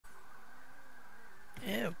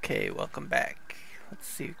Okay, welcome back. Let's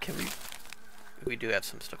see, can we do have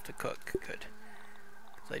some stuff to cook, good.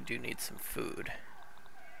 Because I do need some food.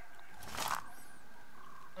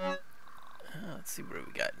 Let's see what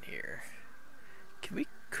we got in here. Can we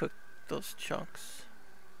cook those chunks?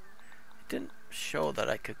 It didn't show that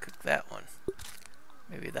I could cook that one.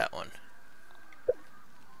 Maybe that one.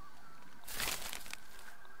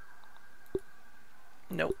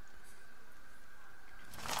 Nope.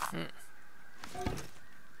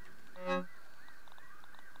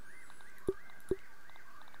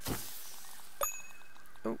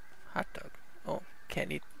 Oh, hot dog. Oh,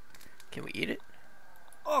 can't eat. Can we eat it?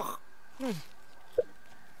 Ugh.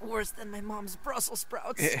 Worse than my mom's Brussels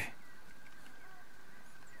sprouts.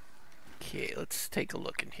 Okay, let's take a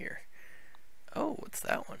look in here. Oh, what's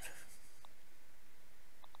that one?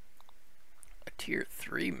 A tier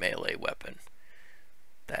 3 melee weapon.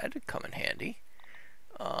 That'd come in handy.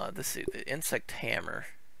 This is the insect hammer.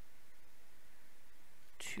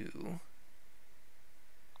 2.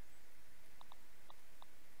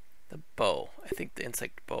 The bow. I think the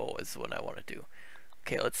insect bow is what I want to do.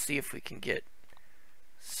 Okay, let's see if we can get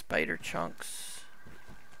spider chunks.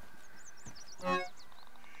 Let's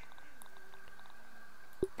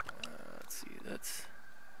see,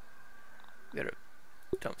 we gotta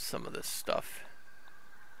dump some of this stuff.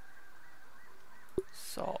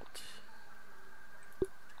 Salt.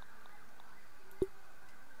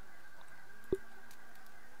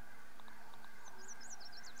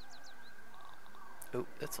 Oh,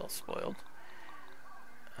 that's all spoiled.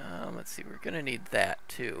 Let's see, we're gonna need that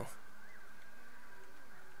too.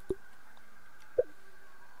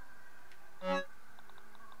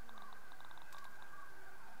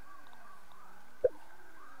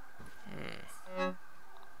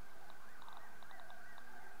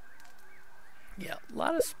 Yeah, a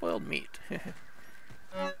lot of spoiled meat.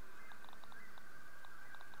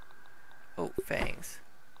 Oh, fangs.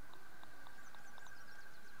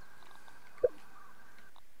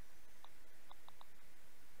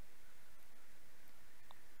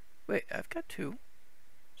 Wait, I've got 2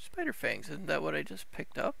 spider fangs. Isn't that what I just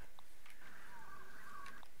picked up?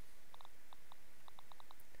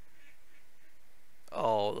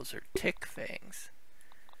 Oh, those are tick fangs.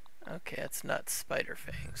 Okay, that's not spider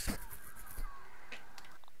fangs.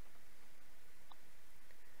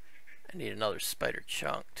 I need another spider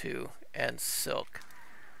chunk too, and silk.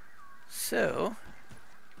 So,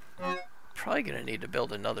 probably gonna need to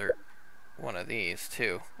build another one of these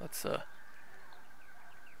too. Let's a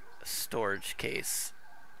storage case.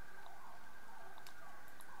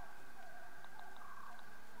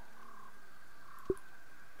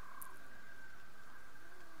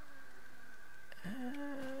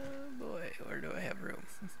 Boy, where do I have room?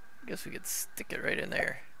 I guess we could stick it right in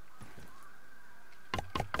there.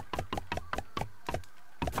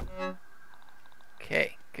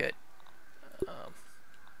 Okay, good.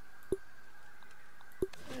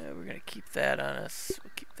 We're gonna keep that on us.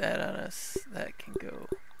 We'll keep that on us. That can go.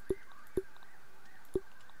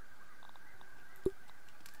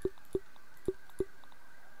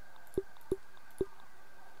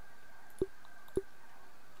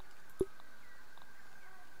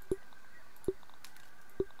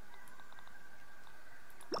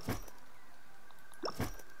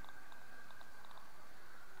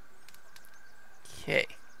 Okay.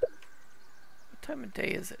 What time of day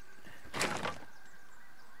is it?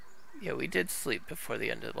 Yeah, we did sleep before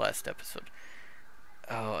the end of the last episode.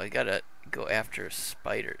 Oh, I gotta go after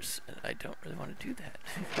spiders, and I don't really want to do that.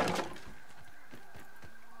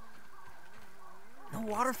 No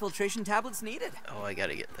water filtration tablets needed. Oh, I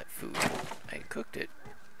gotta get that food. I cooked it.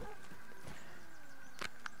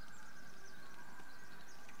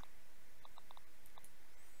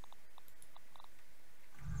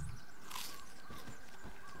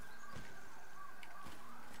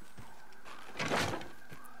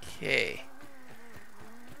 Okay.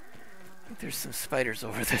 I think there's some spiders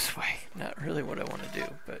over this way. Not really what I want to do,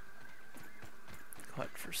 but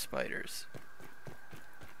hunt for spiders.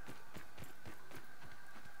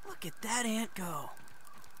 Look at that ant go.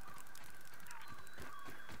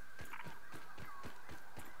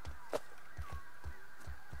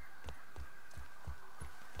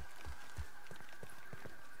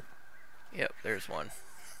 Yep, there's one.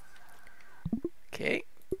 Okay,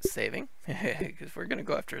 saving. Because we're going to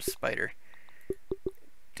go after a spider.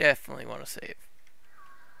 Definitely want to save.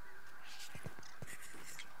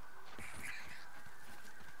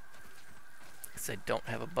 Because I don't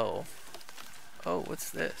have a bow. Oh, what's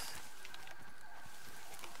this?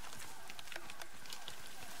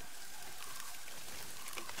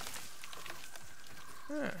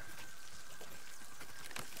 Huh.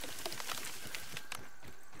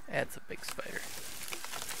 That's a big spider.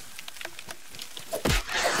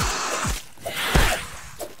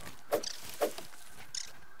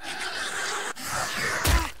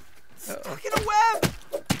 Stuck in a web!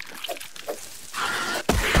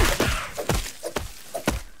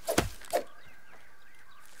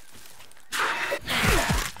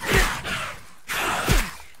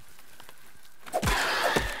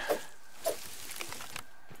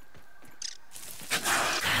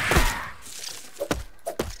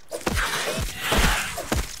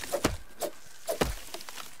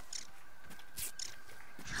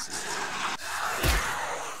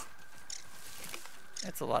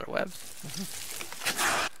 That's a lot of webs.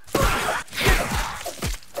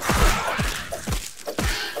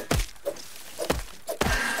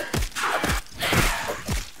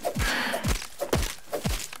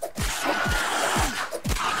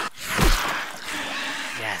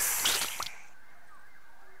 Yes.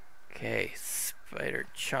 Okay, spider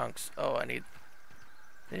chunks. Oh, I need...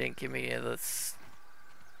 They didn't give me any of this.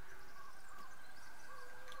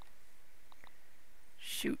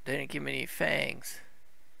 Shoot, they didn't give me any fangs.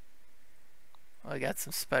 Well, I got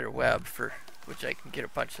some spider web, for which I can get a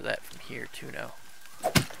bunch of that from here too now.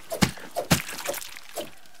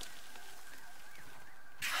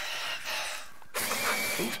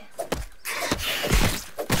 Ooh.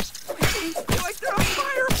 I feel like they're on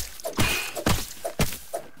fire!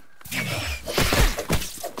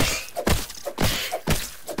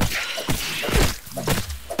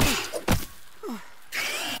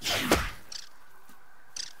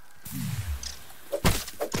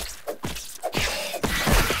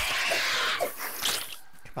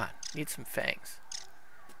 Come on, need some fangs.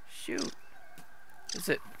 Shoot. Is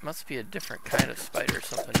it? Must be a different kind of spider or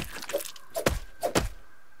something.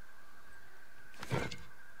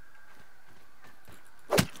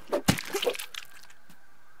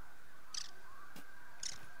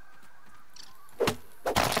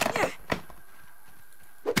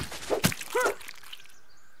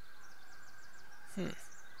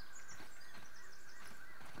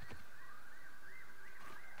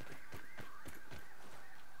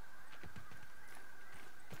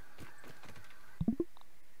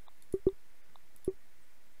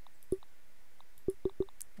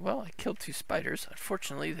 Well, I killed 2 spiders.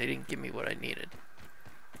 Unfortunately, they didn't give me what I needed.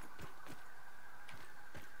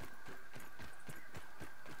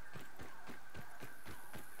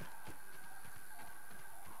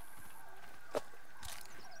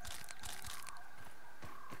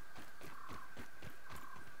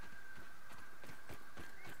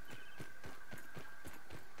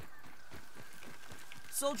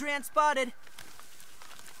 Soldier ant spotted.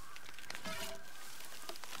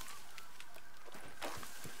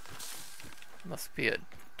 Must be a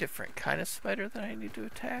different kind of spider that I need to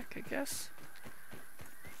attack, I guess.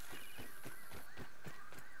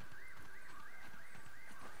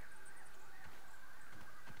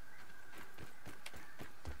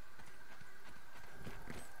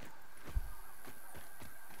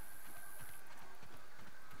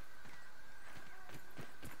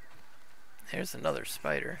 There's another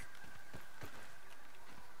spider.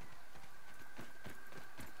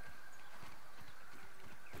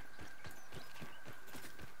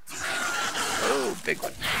 Oh, big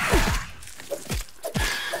one.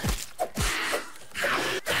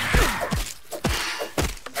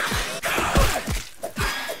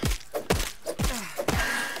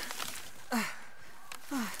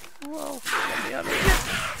 Whoa, let me out of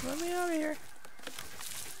here. Let me out of here.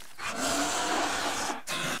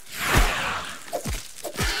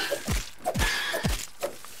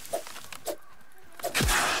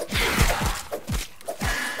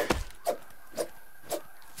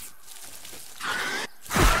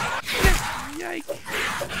 Yike.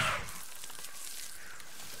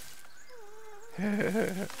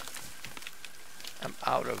 I'm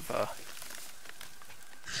out of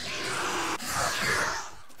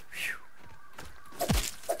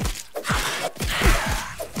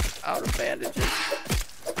out of bandages.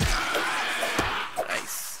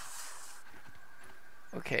 Nice.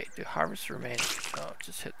 Okay, do harvest remain? Oh,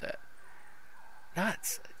 just hit that.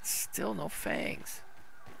 Nuts. It's still no fangs.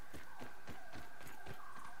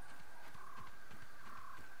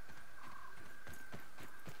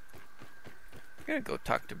 I'm gonna go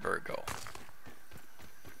talk to Virgo.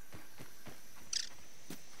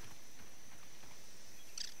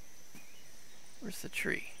 Where's the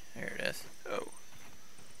tree? There it is. Oh.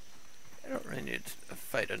 I don't really need to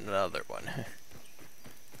fight another one.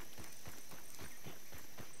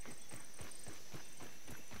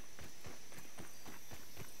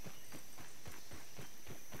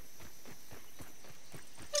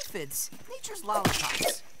 Aphids, nature's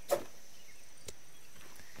lollipops.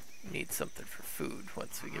 need something for food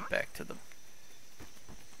once we get back to the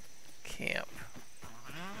camp.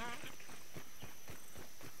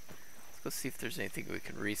 Let's go see if there's anything we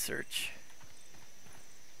can research.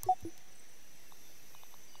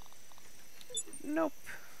 Nope.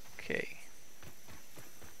 Okay.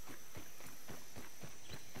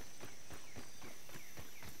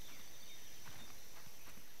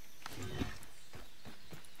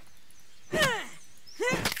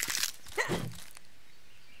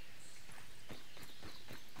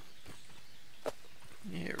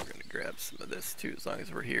 Yeah, we're gonna grab some of this too, as long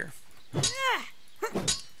as we're here.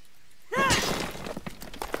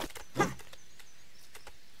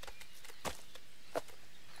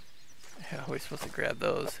 How are we supposed to grab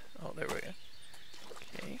those? Oh, there we go.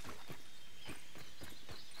 Okay.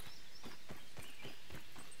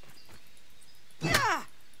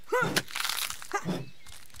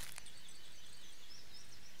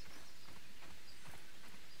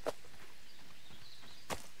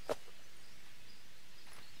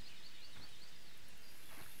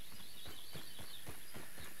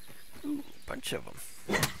 Ooh, bunch of them.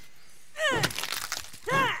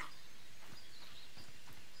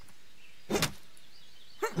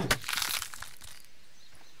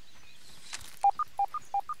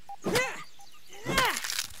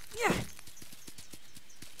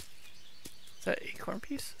 Is that acorn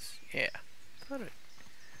pieces? Yeah.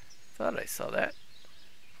 Thought I saw that.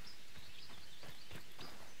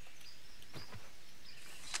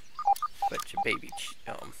 Bunch of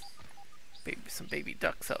some baby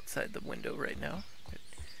ducks outside the window right now.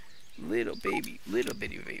 Little bitty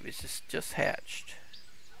babies just hatched.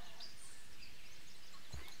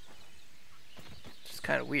 Just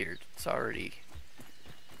kind of weird. It's already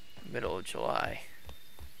middle of July.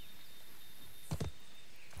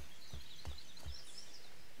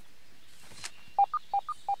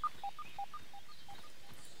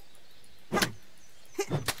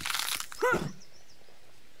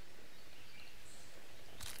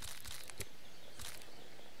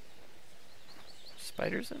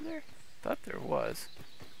 Spiders in there? Thought there was.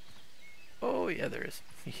 Oh yeah, there is.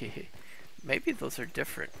 Maybe those are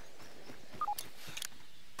different.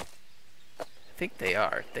 I think they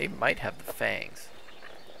are. They might have the fangs,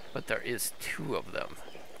 but there is 2 of them.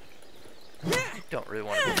 Don't really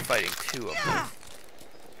want to be fighting 2 of them.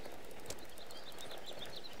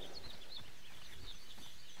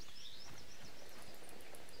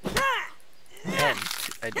 And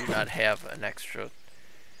I do not have an extra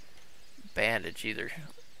bandage either.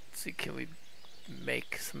 Let's see, can we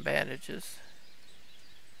make some bandages?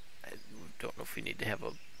 I don't know if we need to have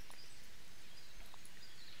a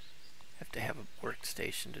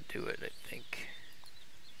workstation to do it, I think.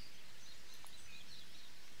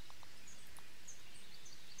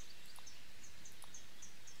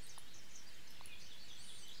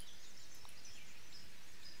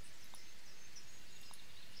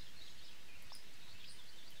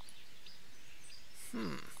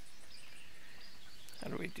 How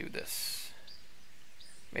do we do this?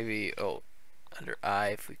 Maybe, oh, under I,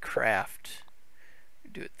 if we craft, we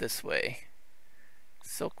do it this way.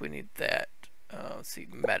 Silk, we need that. Let's see,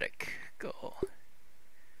 medic, go.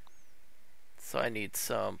 So I need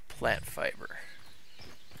some plant fiber.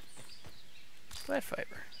 Plant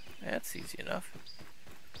fiber, that's easy enough.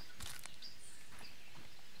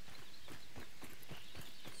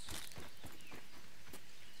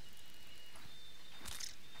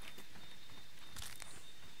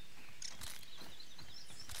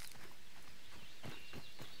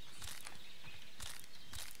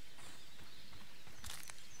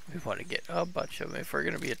 We want to get a bunch of them if we're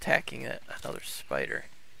going to be attacking another spider.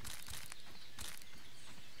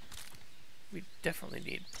 We definitely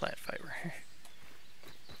need plant fiber.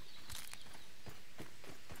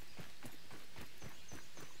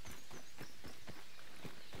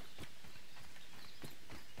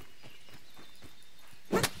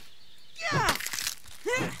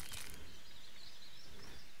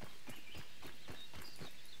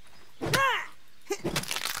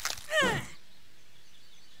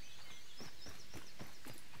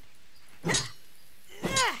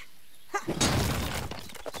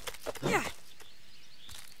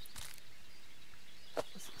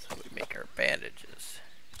 Bandages.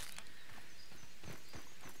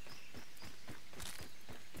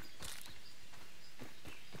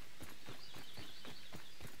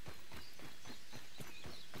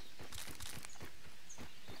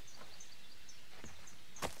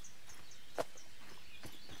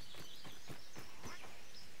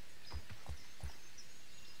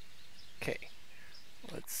 Okay,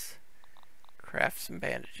 let's craft some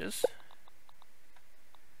bandages.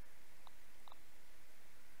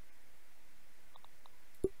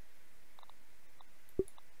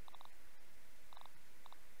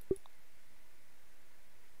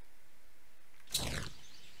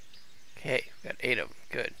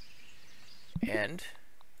 and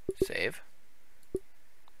save.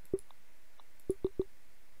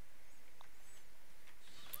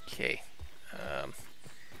 Okay.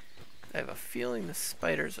 I have a feeling the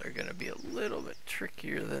spiders are going to be a little bit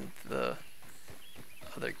trickier than the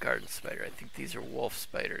other garden spider. I think these are wolf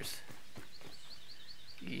spiders.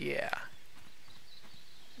 Yeah.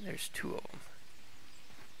 There's 2 of them.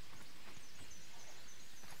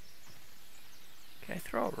 Can I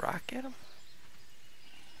throw a rock at them?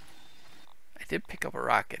 I did pick up a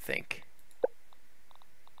rock, I think.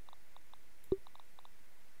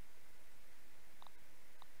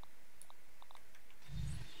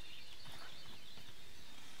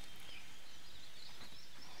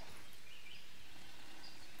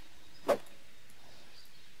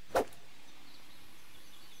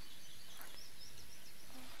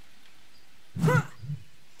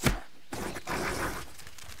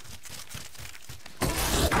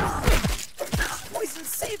 Poison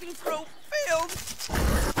saving throw failed.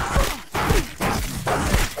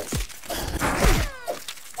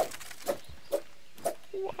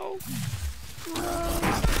 Whoa.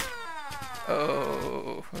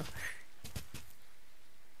 Oh.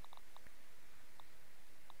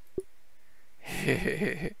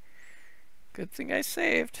 Good thing I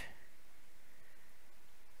saved.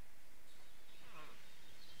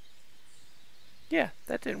 Yeah,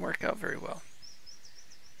 that didn't work out very well.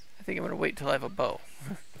 I think I'm gonna wait till I have a bow.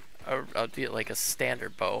 Or I'll do it like a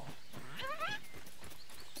standard bow.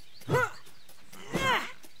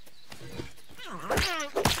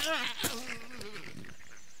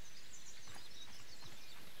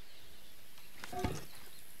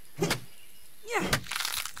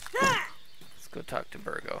 Let's go talk to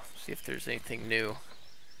Virgo, see if there's anything new.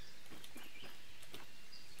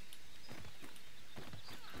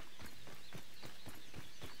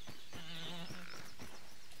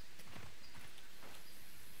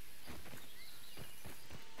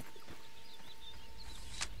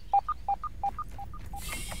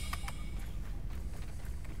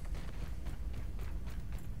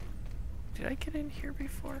 Did I get in here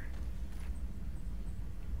before?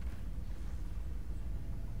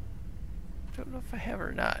 Don't know if I have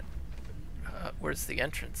or not. Where's the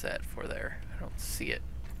entrance at for there? I don't see it.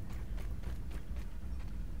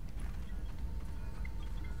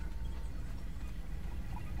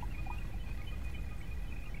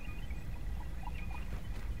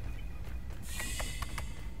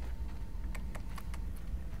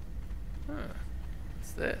 Huh.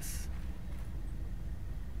 What's this?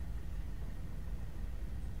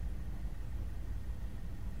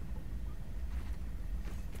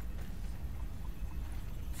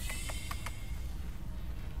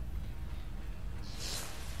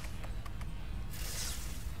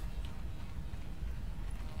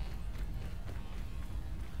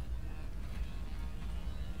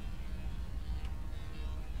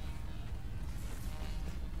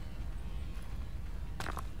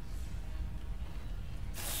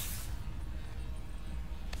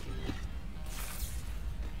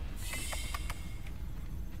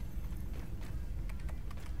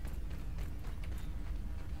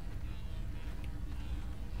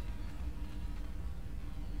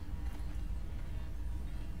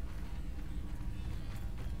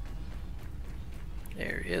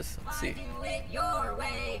 There he is. Let's see. Why do it your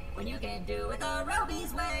way when you can do it the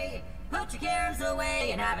Roby's way? Put your cares away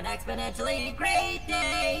and have an exponentially great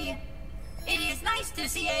day. It is nice to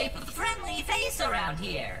see a friendly face around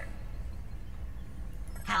here.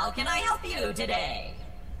 How can I help you today?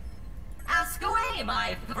 Ask away,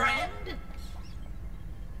 my friend.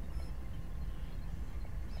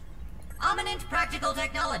 Ominent Practical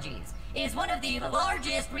Technologies is one of the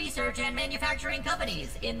largest research and manufacturing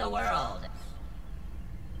companies in the world.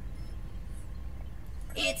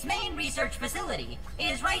 Its main research facility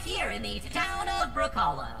is right here in the town of Brook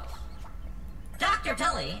Hollow. Dr.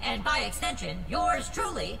 Tully, and by extension, yours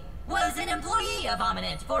truly, was an employee of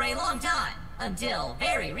Ominent for a long time, until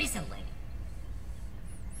very recently.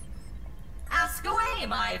 Ask away,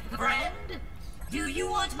 my friend. Do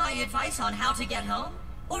you want my advice on how to get home?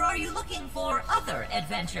 Or are you looking for other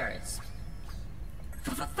adventures?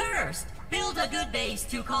 First, build a good base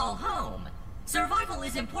to call home. Survival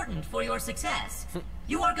is important for your success.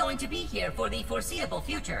 You are going to be here for the foreseeable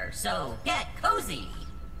future, so get cozy.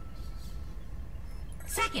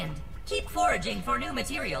 Second, keep foraging for new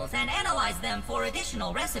materials and analyze them for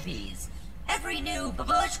additional recipes. Every new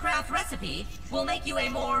bushcraft recipe will make you a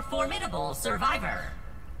more formidable survivor.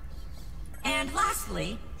 And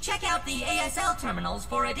lastly, check out the ASL terminals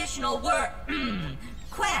for additional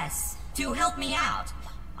quests to help me out.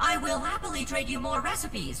 I will happily trade you more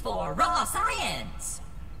recipes for raw science.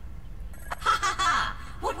 Ha ha ha!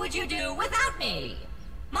 what would you do without me?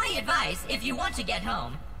 My advice, if you want to get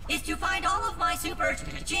home, is to find all of my super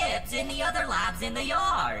chips in the other labs in the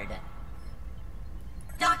yard.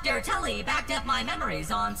 Dr. Tully backed up my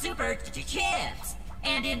memories on super chips,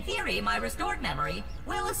 and in theory my restored memory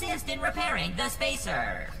will assist in repairing the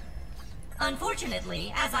spacer.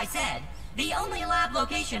 Unfortunately, as I said, the only lab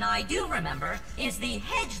location I do remember is the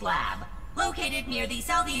Hedge Lab, located near the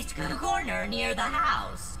southeast corner near the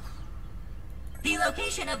house. The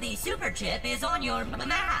location of the super chip is on your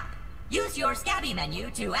map. Use your Scabby menu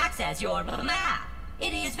to access your map.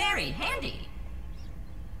 It is very handy.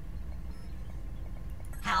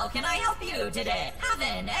 How can I help you today? Have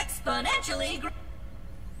an exponentially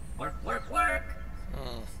work.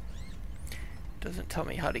 Doesn't tell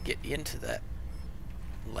me how to get into that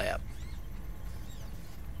lab.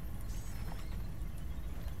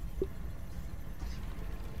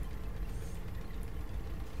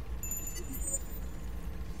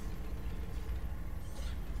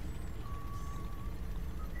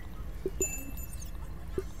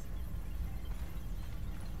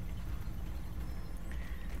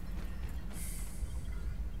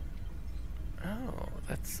 Oh,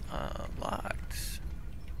 that's locked.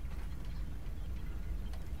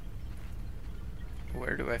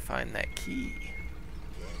 Where do I find that key?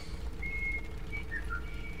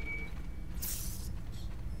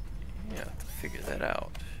 Yeah, have to figure that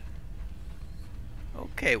out.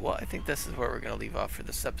 Okay, well, I think this is where we're going to leave off for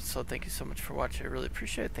this episode. Thank you so much for watching. I really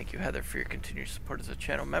appreciate it. Thank you, Heather, for your continued support as a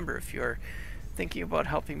channel member. If you're thinking about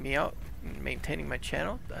helping me out in maintaining my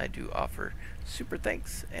channel, I do offer super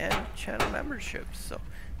thanks and channel memberships. So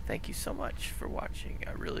thank you so much for watching.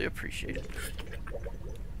 I really appreciate it.